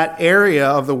 in that area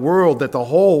of the world that the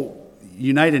whole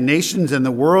United Nations and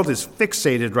the world is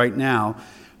fixated right now,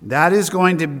 that is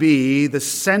going to be the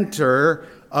center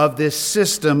of this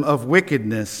system of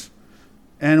wickedness.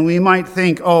 And we might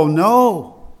think, oh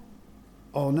no.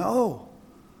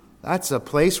 That's a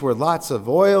place where lots of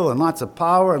oil and lots of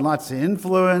power and lots of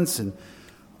influence. And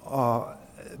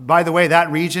by the way,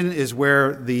 that region is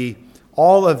where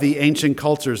all of the ancient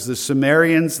cultures, the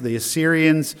Sumerians, the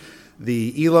Assyrians,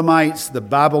 the Elamites, the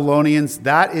Babylonians,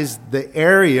 that is the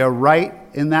area right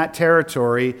in that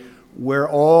territory where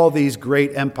all these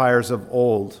great empires of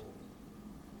old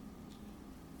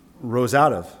rose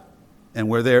out of and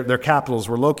where their capitals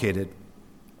were located.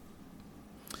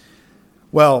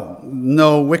 Well,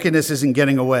 no, wickedness isn't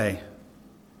getting away.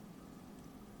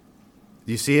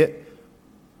 Do you see it?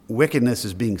 Wickedness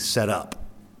is being set up.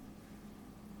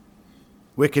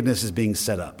 Wickedness is being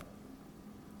set up.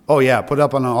 Oh yeah, put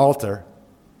up on an altar.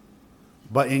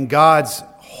 But in God's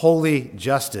holy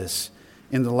justice,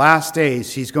 in the last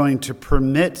days, he's going to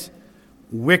permit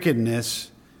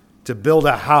wickedness to build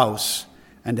a house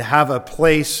and to have a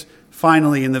place,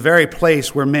 finally, in the very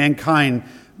place where mankind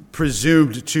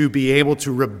presumed to be able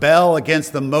to rebel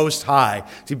against the Most High,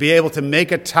 to be able to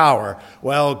make a tower.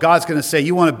 Well, God's going to say,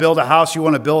 you want to build a house, you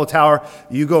want to build a tower,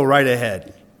 you go right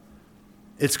ahead.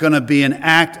 It's going to be an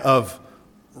act of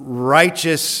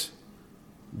righteous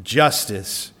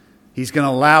justice. He's going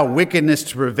to allow wickedness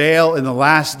to prevail in the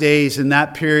last days, in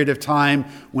that period of time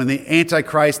when the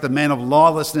Antichrist, the man of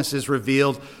lawlessness, is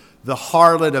revealed, the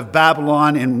harlot of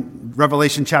Babylon in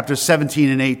Revelation chapter 17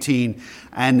 and 18.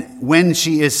 And when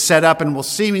she is set up and will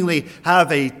seemingly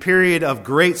have a period of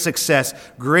great success,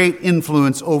 great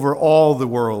influence over all the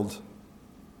world.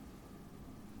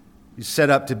 He's set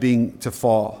up to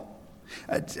fall.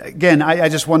 Again, I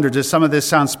just wonder, does some of this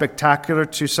sound spectacular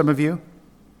to some of you?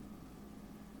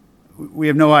 We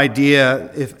have no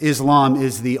idea if Islam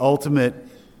is the ultimate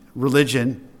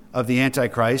religion of the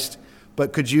Antichrist.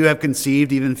 But could you have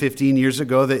conceived even 15 years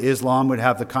ago that Islam would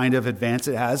have the kind of advance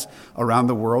it has around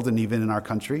the world and even in our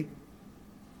country?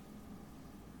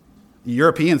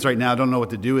 Europeans right now don't know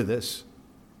what to do with this.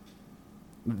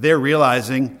 They're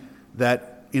realizing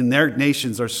that in their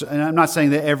nations, and I'm not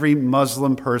saying that every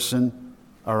Muslim person,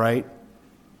 all right,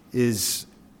 is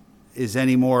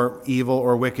any more evil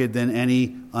or wicked than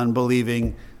any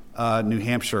unbelieving New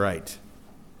Hampshireite.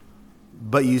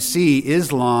 But you see,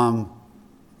 Islam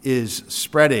is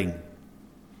spreading.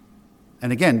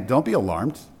 And again, don't be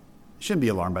alarmed. You shouldn't be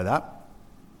alarmed by that.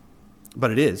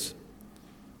 But it is.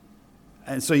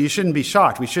 And so you shouldn't be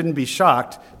shocked. We shouldn't be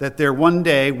shocked that there one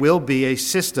day will be a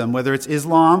system, whether it's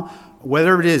Islam,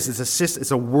 whether it is, it's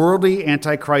a worldly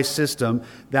antichrist system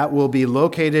that will be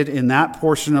located in that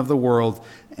portion of the world,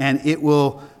 and it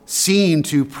will seem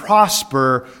to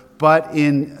prosper. But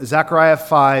in Zechariah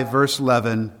 5, verse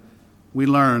 11, we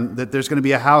learn that there's going to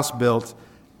be a house built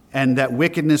and that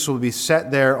wickedness will be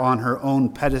set there on her own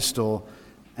pedestal.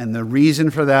 And the reason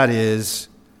for that is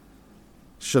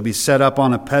she'll be set up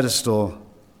on a pedestal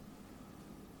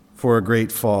for a great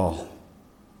fall.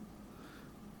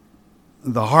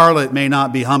 The harlot may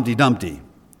not be Humpty Dumpty,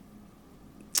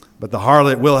 but the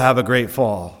harlot will have a great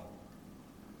fall.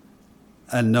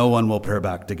 And no one will pair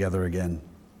back together again.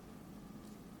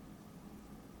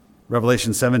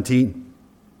 Revelation 17.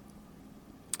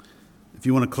 If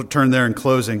you want to turn there in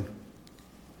closing,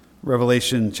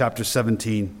 Revelation chapter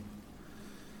 17.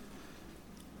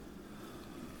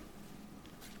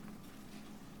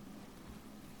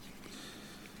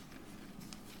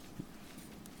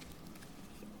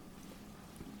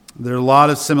 There are a lot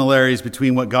of similarities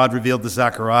between what God revealed to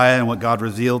Zechariah and what God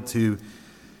revealed to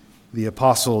the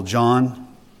Apostle John.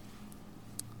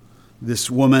 This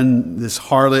woman, this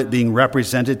harlot, being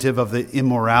representative of the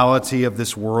immorality of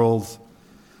this world.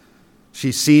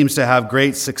 She seems to have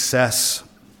great success.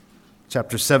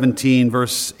 Chapter 17,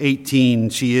 verse 18,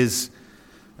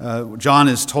 John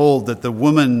is told that the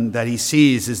woman that he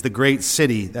sees is the great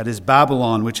city, that is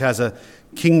Babylon, which has a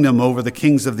kingdom over the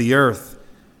kings of the earth.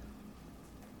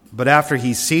 But after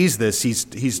he sees this,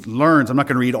 he learns, I'm not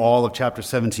going to read all of chapter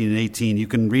 17 and 18. You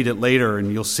can read it later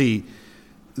and you'll see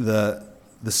the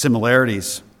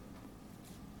similarities.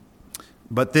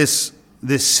 But this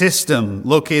system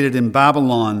located in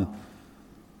Babylon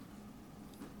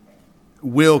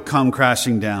will come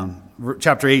crashing down.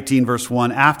 Chapter 18, verse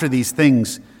 1, after these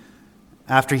things,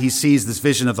 after he sees this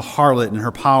vision of the harlot and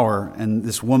her power and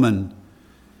this woman,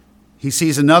 he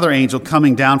sees another angel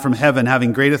coming down from heaven,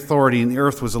 having great authority, and the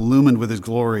earth was illumined with his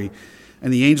glory.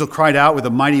 And the angel cried out with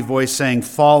a mighty voice, saying,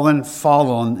 "Fallen,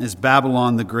 fallen is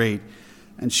Babylon the Great,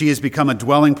 and she has become a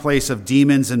dwelling place of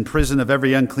demons and prison of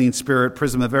every unclean spirit,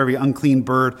 prison of every unclean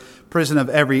bird, prison of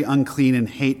every unclean and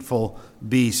hateful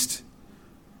beast."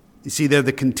 You see there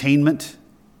the containment?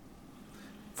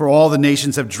 For all the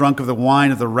nations have drunk of the wine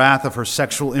of the wrath of her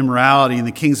sexual immorality, and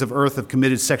the kings of earth have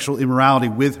committed sexual immorality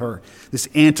with her. This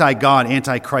anti-God,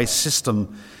 anti-Christ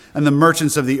system. And the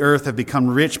merchants of the earth have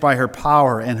become rich by her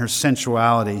power and her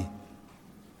sensuality.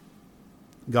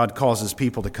 God causes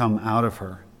people to come out of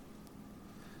her.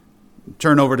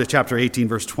 Turn over to chapter 18,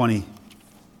 verse 20.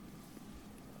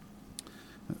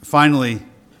 Finally,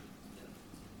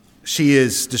 she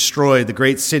is destroyed. The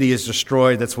great city is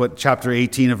destroyed. That's what chapter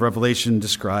 18 of Revelation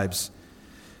describes.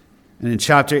 And in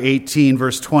chapter 18,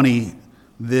 verse 20,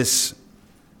 this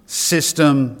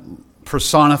system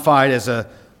personified as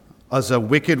a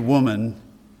wicked woman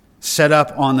set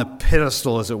up on the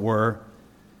pedestal, as it were,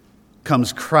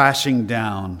 comes crashing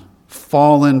down.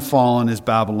 Fallen is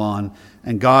Babylon.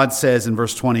 And God says in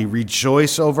verse 20,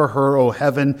 "Rejoice over her, O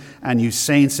heaven, and you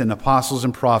saints and apostles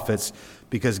and prophets,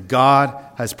 because God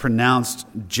has pronounced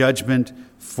judgment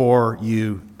for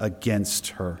you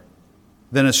against her."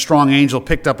 Then a strong angel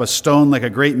picked up a stone like a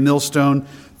great millstone,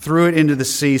 threw it into the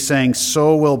sea, saying,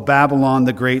 "So will Babylon,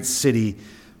 the great city,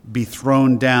 be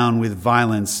thrown down with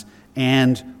violence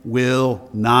and will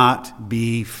not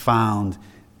be found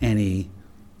any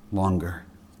longer."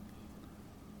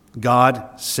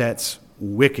 God sets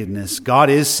wickedness. God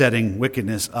is setting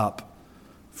wickedness up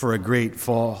for a great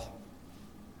fall.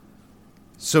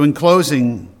 So in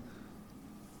closing,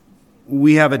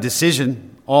 we have a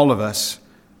decision, all of us.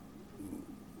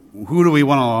 Who do we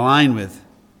want to align with?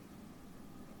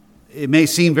 It may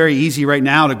seem very easy right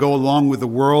now to go along with the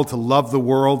world, to love the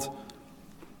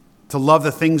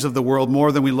things of the world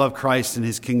more than we love Christ and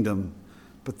his kingdom.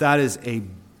 But that is a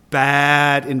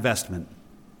bad investment.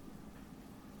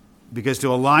 Because to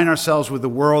align ourselves with the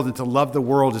world and to love the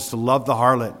world is to love the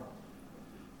harlot,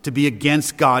 to be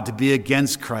against God, to be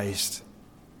against Christ.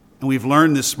 And we've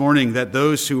learned this morning that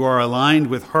those who are aligned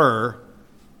with her,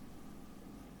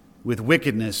 with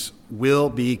wickedness, will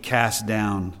be cast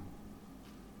down.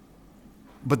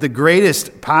 But the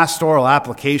greatest pastoral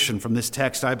application from this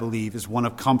text, I believe, is one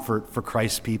of comfort for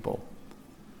Christ's people.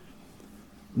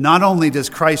 Not only does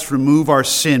Christ remove our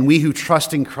sin, we who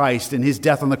trust in Christ and his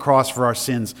death on the cross for our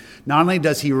sins, not only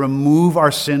does he remove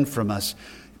our sin from us,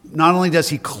 not only does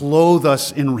he clothe us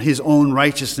in his own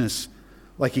righteousness,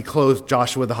 like he clothed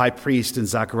Joshua the high priest in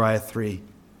Zechariah 3.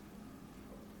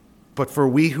 But for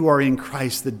we who are in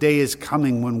Christ, the day is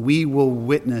coming when we will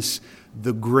witness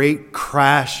the great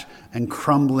crash and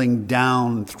crumbling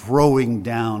down, throwing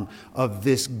down of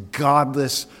this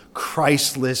godless,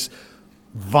 Christless,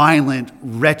 violent,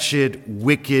 wretched,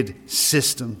 wicked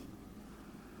system.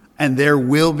 And there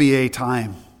will be a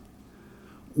time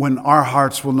when our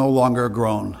hearts will no longer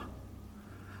groan.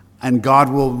 And God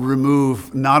will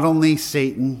remove not only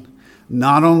Satan,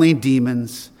 not only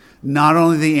demons, not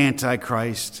only the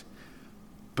Antichrist,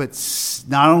 but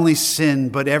not only sin,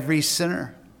 but every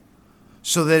sinner.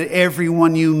 So that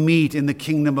everyone you meet in the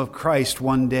kingdom of Christ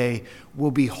one day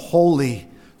will be holy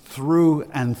through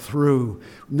and through,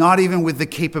 not even with the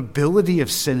capability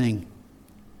of sinning.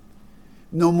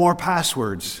 No more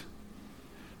passwords,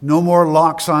 no more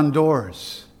locks on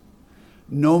doors,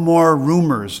 no more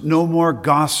rumors, no more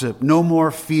gossip, no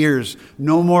more fears,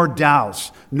 no more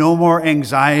doubts, no more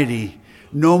anxiety,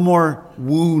 no more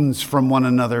wounds from one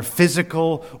another,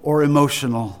 physical or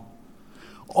emotional.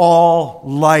 All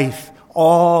life,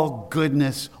 all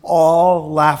goodness,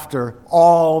 all laughter,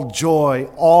 all joy,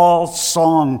 all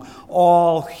song,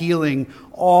 all healing,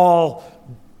 all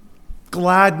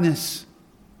gladness,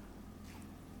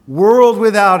 world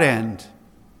without end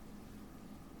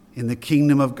in the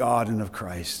kingdom of God and of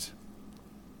Christ.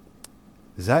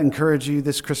 Does that encourage you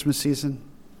this Christmas season?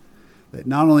 That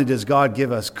not only does God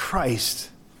give us Christ,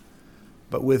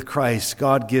 but with Christ,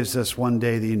 God gives us one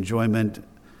day the enjoyment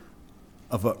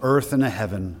of an earth and a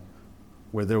heaven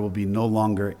where there will be no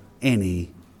longer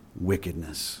any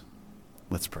wickedness.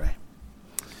 Let's pray.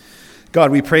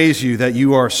 God, we praise you that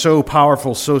you are so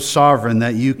powerful, so sovereign,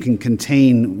 that you can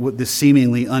contain the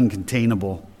seemingly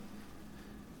uncontainable.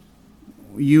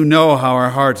 You know how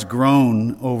our hearts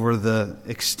groan over the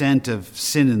extent of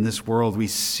sin in this world. We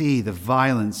see the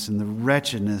violence and the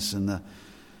wretchedness and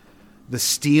the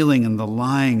stealing and the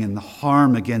lying and the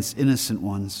harm against innocent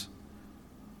ones.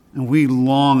 And we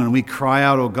long and we cry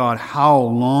out, oh God, how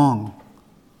long?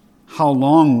 How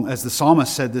long, as the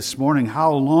psalmist said this morning,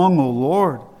 how long, O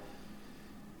Lord?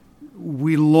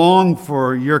 We long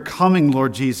for your coming,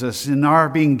 Lord Jesus, in our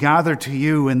being gathered to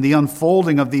you and the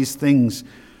unfolding of these things,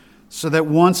 so that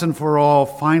once and for all,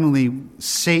 finally,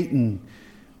 Satan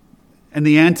and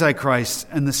the Antichrist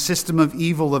and the system of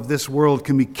evil of this world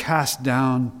can be cast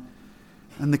down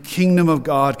and the kingdom of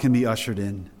God can be ushered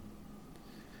in.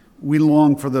 We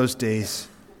long for those days.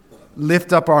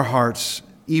 lift up our hearts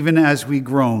even as we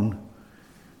groan.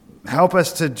 Help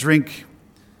us to drink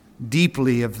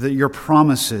deeply of your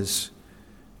promises,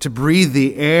 to breathe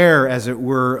the air, as it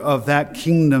were, of that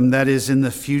kingdom that is in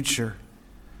the future,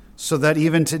 so that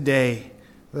even today,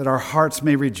 that our hearts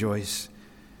may rejoice.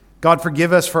 God,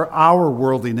 forgive us for our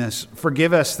worldliness.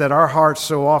 Forgive us that our hearts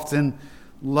so often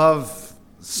love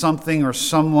something or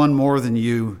someone more than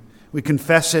you. We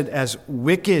confess it as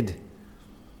wicked,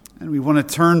 and we want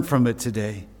to turn from it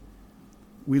today.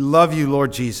 We love you,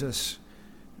 Lord Jesus.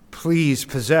 Please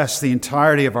possess the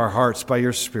entirety of our hearts by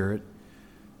your Spirit.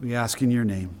 We ask in your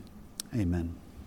name. Amen.